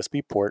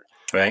USB port.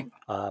 Right.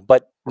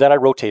 But then I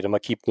rotate them. I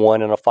keep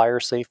one in a fire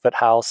safe at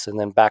house, and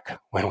then back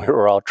when we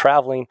were all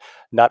traveling,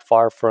 not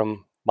far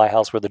from my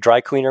house where the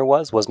dry cleaner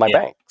was my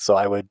bank. So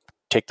I would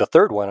take the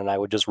third one and I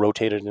would just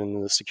rotate it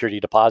in the security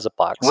deposit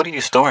box. What are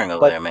you storing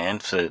over there, man,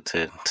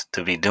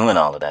 to be doing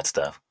all of that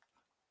stuff?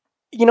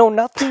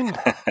 Nothing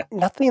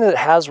that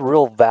has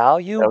real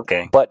value,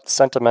 but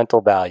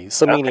sentimental value.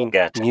 So meaning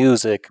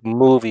music,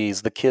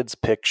 movies, the kids'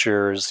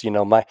 pictures,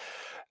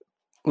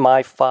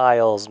 my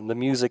files, the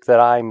music that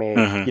I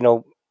made,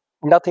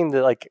 nothing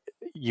that like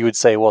you would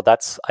say, well,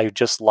 I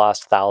just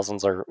lost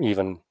thousands or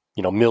even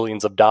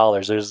millions of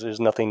dollars. There's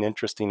nothing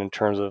interesting in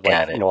terms of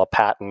like, a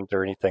patent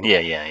or anything.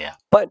 Yeah.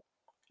 But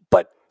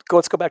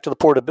let's go back to the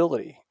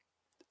portability.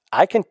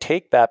 I can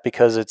take that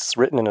because it's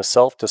written in a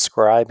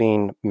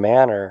self-describing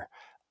manner.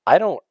 I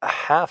don't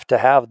have to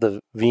have the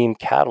Veeam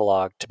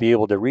catalog to be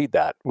able to read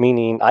that,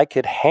 meaning I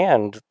could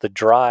hand the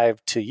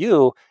drive to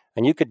you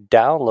and you could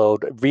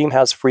download. Veeam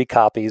has free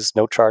copies,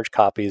 no charge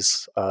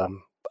copies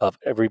of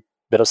every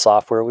bit of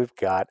software we've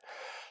got.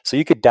 So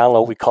you could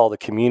download what we call the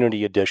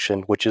community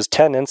edition, which is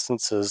 10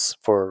 instances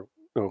for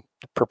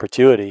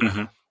perpetuity,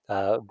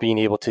 being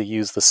able to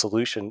use the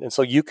solution. And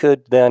so you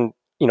could then,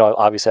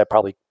 obviously I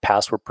probably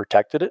password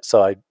protected it,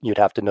 so you'd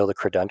have to know the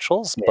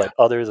credentials. Yeah. But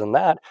other than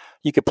that,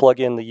 you could plug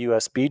in the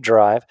USB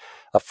drive,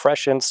 a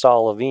fresh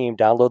install of Veeam,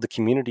 download the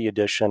community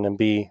edition, and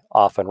be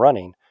off and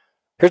running.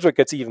 Here's what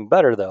gets even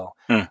better, though.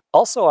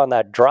 Also on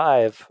that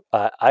drive,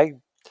 I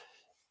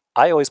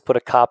always put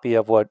a copy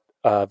of what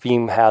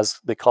Veeam has.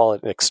 They call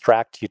it an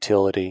extract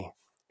utility.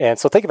 And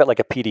so think of it like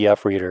a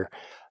PDF reader.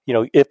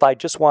 If I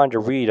just wanted to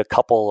read a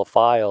couple of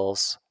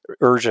files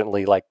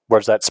urgently, like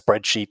where's that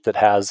spreadsheet that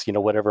has,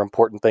 whatever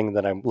important thing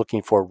that I'm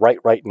looking for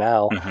right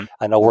now,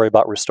 and I'll worry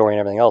about restoring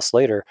everything else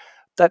later.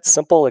 That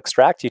simple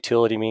extract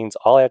utility means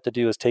all I have to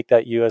do is take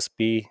that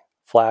USB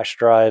flash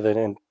drive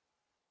and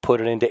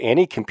put it into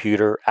any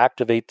computer,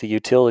 activate the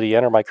utility,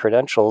 enter my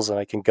credentials, and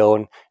I can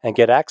go and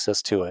get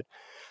access to it.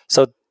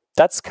 So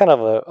that's kind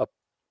of a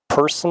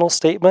personal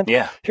statement.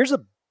 Yeah. Here's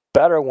a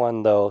better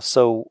one, though.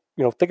 So,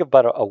 think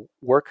about a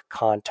work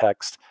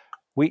context.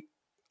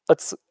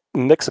 Let's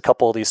mix a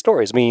couple of these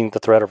stories, meaning the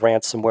threat of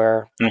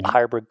ransomware,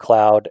 hybrid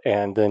cloud,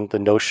 and then the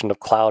notion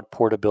of cloud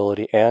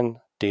portability and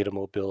data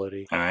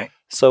mobility. All right.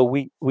 So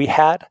we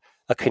had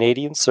a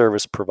Canadian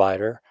service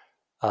provider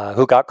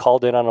who got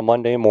called in on a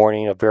Monday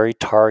morning, a very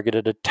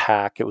targeted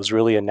attack. It was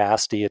really a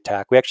nasty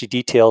attack. We actually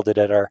detailed it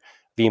at our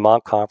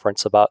VeeamON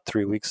conference about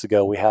 3 weeks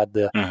ago. We had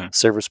the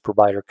service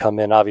provider come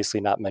in, obviously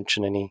not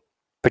mention any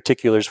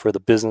particulars for the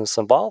business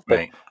involved,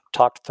 but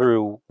talked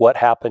through what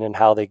happened and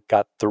how they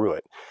got through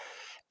it.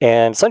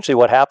 And essentially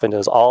what happened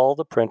is all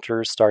the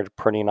printers started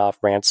printing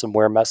off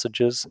ransomware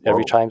messages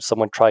every time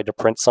someone tried to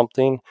print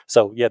something.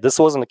 So yeah, this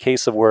wasn't a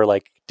case of where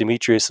like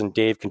Demetrius and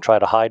Dave can try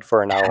to hide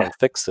for an hour and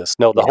fix this.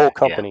 No, the whole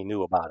company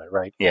knew about it,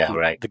 right? Yeah,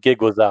 right. The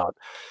gig was out.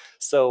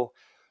 So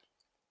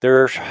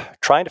they're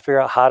trying to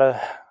figure out how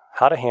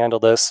to handle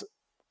this.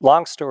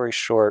 Long story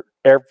short,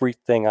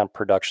 everything on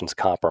production's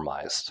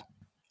compromised.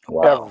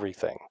 Wow.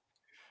 Everything.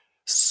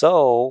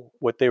 So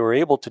what they were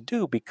able to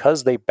do,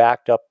 because they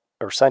backed up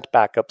or sent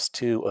backups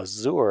to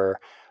Azure,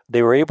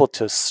 they were able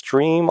to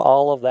stream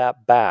all of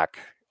that back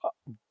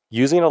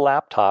using a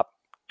laptop,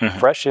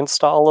 fresh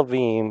install of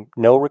Veeam,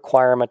 no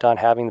requirement on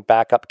having the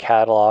backup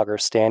catalog or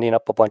standing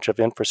up a bunch of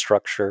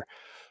infrastructure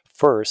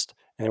first.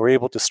 And they were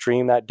able to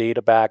stream that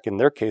data back, in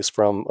their case,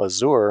 from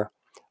Azure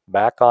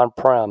back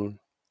on-prem.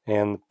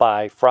 And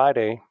by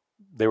Friday,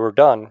 they were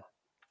done.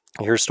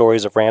 You hear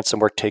stories of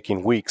ransomware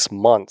taking weeks,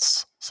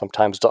 months,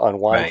 sometimes to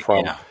unwind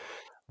from. Yeah.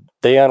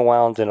 They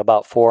unwound in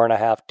about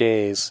 4.5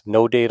 days,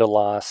 no data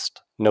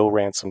lost, no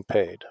ransom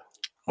paid.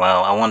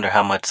 Wow, I wonder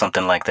how much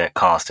something like that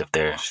costs if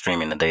they're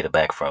streaming the data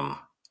back from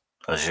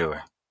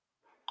Azure.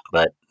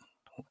 But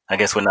I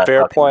guess we're not.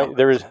 Fair point.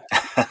 There is,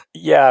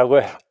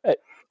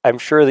 I'm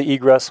sure the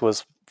egress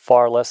was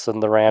far less than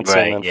the ransom,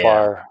 and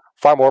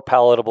far more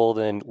palatable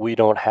than we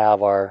don't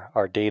have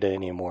our data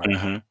anymore.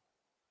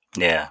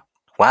 Yeah.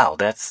 Wow,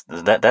 that's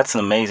an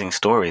amazing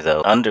story,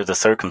 though. Under the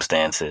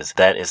circumstances,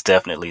 that is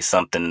definitely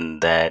something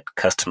that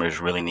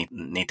customers really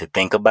need to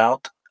think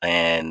about,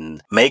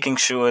 and making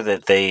sure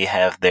that they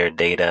have their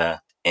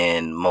data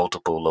in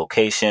multiple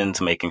locations,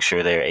 making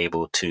sure they're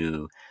able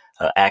to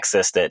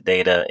access that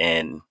data.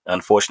 And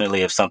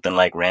unfortunately, if something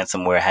like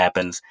ransomware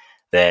happens,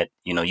 that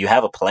you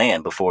have a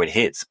plan before it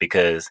hits,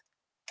 because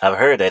I've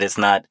heard that it's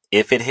not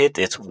if it hits,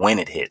 it's when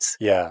it hits.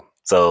 Yeah.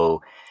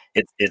 So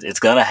it's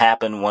gonna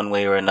happen one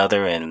way or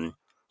another, and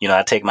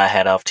I take my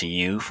hat off to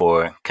you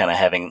for kind of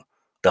having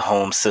the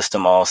home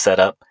system all set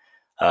up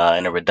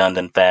in a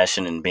redundant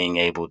fashion and being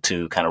able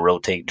to kind of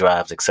rotate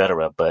drives,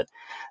 etc. But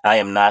I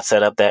am not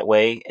set up that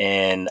way,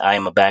 and I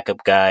am a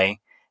backup guy,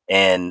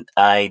 and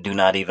I do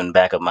not even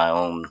back up my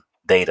own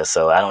data,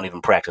 so I don't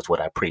even practice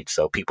what I preach.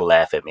 So people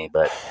laugh at me,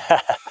 but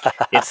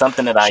it's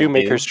something that I do.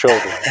 Shoemaker's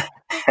children.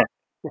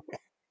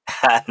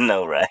 I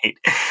know, right?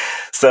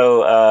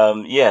 So,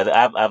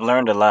 I've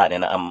learned a lot,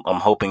 and I'm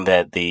hoping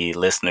that the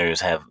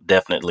listeners have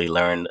definitely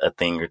learned a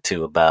thing or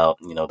two about,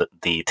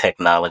 the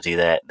technology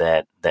that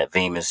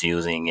Veeam is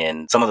using,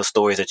 and some of the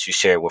stories that you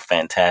shared were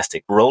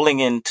fantastic. Rolling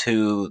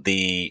into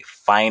the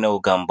final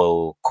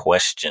Gumbo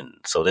question.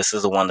 So this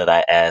is the one that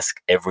I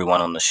ask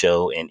everyone on the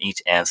show, and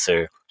each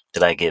answer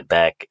that I get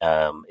back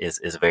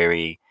is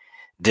very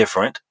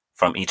different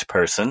from each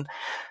person.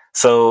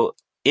 So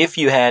if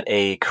you had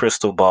a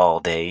crystal ball,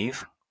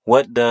 Dave,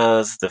 what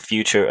does the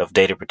future of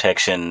data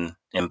protection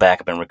and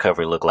backup and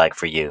recovery look like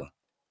for you?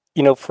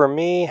 For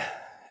me,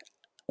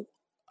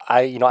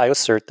 I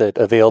assert that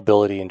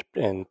availability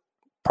and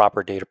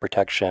proper data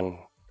protection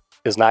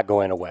is not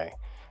going away.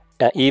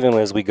 even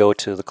as we go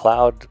to the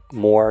cloud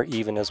more,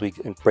 even as we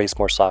embrace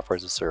more software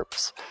as a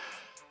service.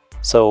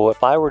 So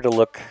if I were to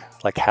look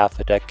like half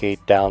a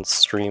decade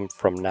downstream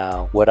from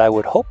now, what I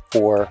would hope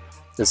for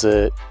is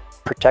that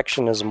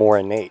protection is more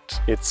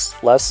innate.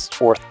 It's less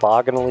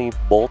orthogonally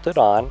bolted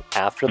on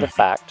after the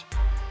fact,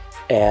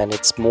 and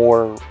it's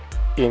more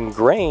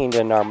ingrained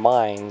in our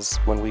minds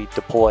when we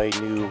deploy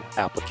new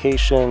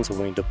applications, when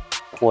we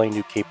deploy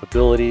new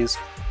capabilities.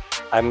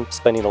 I'm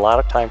spending a lot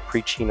of time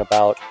preaching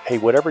about, hey,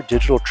 whatever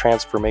digital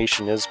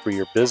transformation is for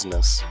your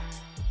business,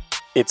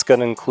 it's going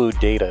to include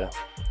data.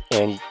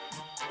 And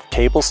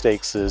table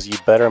stakes is you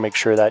better make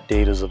sure that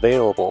data is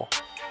available.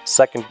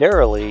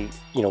 Secondarily,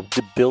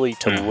 the ability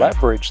to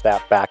leverage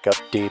that backup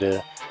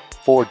data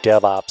for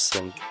DevOps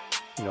and,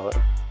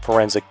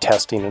 forensic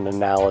testing and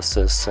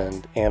analysis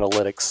and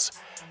analytics.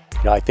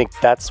 I think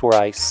that's where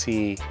I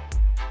see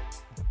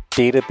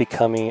data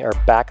becoming, or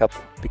backup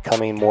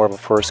becoming, more of a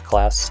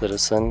first-class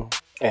citizen,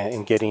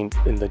 and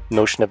the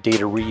notion of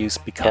data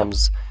reuse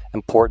becomes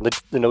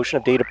important. The notion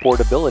of data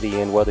portability,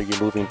 and whether you're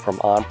moving from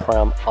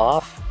on-prem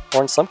off,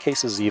 or in some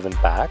cases even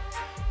back,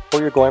 or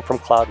you're going from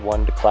Cloud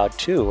 1 to Cloud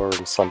 2, or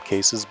in some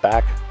cases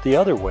back the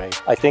other way.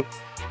 I think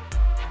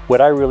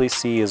what I really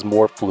see is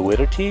more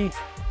fluidity,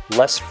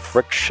 less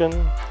friction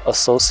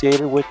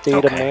associated with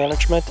data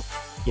management.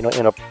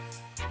 In a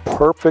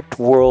perfect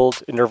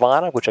world,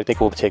 Nirvana, which I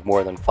think will take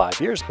more than 5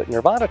 years, but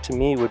Nirvana to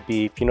me would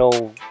be,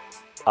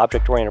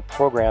 object-oriented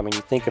programming, you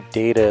think of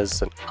data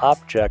as an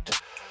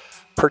object,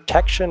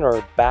 protection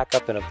or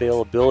backup and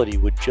availability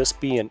would just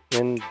be an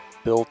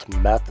inbuilt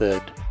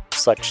method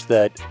such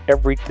that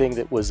everything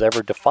that was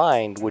ever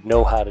defined would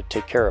know how to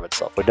take care of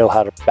itself, would know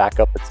how to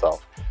back up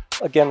itself.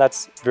 Again,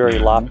 that's very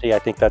lofty. I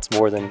think that's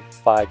more than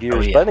 5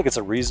 years, but I think it's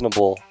a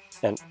reasonable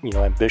and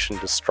ambition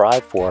to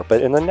strive for.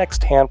 But in the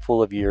next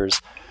handful of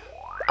years,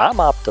 I'm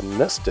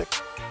optimistic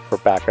for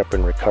backup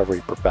and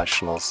recovery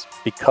professionals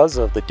because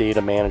of the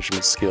data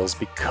management skills,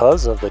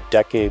 because of the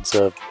decades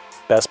of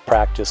best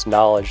practice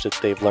knowledge that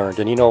they've learned.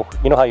 And you know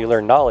how you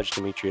learn knowledge,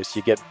 Demetrius,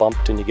 you get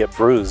bumped and you get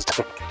bruised.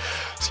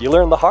 So you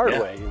learn the hard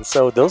way. And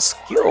so those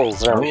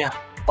skills are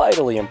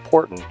vitally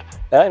important.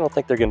 And I don't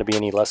think they're going to be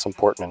any less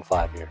important in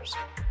 5 years.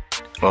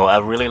 Well, I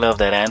really love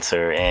that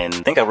answer, and I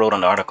think I wrote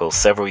an article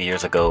several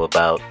years ago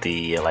about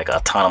the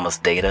autonomous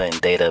data and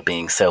data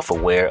being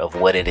self-aware of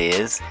what it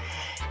is,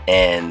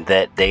 and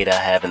that data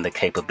having the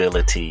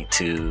capability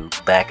to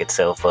back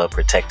itself up,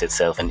 protect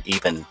itself, and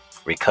even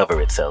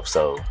recover itself.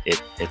 So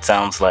it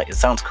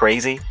sounds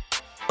crazy,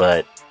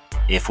 but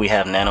if we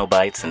have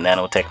nanobytes and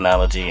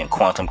nanotechnology and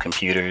quantum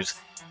computers,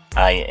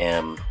 I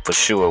am for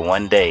sure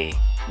one day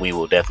we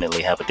will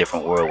definitely have a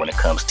different world when it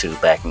comes to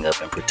backing up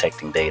and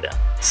protecting data.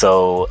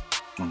 So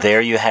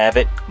there you have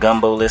it,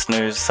 Gumbo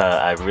listeners.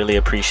 I really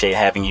appreciate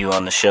having you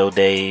on the show,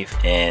 Dave,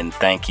 and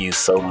thank you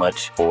so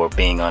much for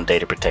being on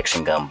Data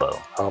Protection Gumbo.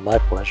 Oh, my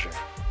pleasure.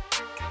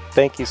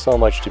 Thank you so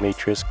much,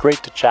 Demetrius.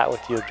 Great to chat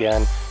with you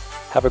again.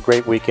 Have a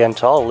great weekend.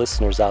 To all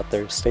listeners out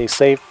there, stay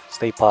safe,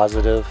 stay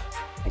positive,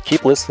 and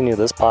keep listening to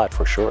this pod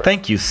for sure.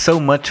 Thank you so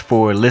much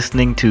for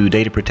listening to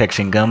Data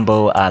Protection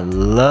Gumbo. I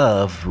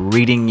love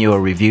reading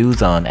your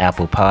reviews on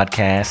Apple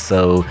Podcasts,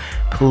 so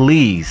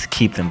please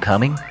keep them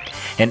coming.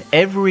 And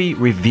every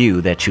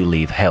review that you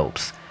leave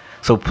helps.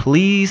 So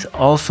please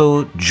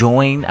also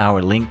join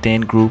our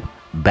LinkedIn group,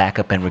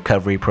 Backup and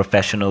Recovery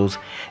Professionals,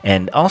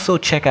 and also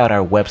check out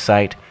our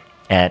website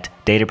at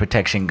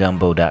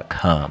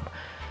dataprotectiongumbo.com.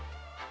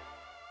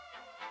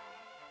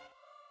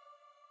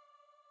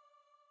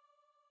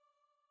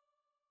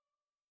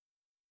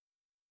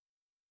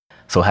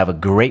 So have a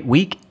great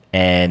week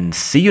and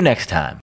see you next time.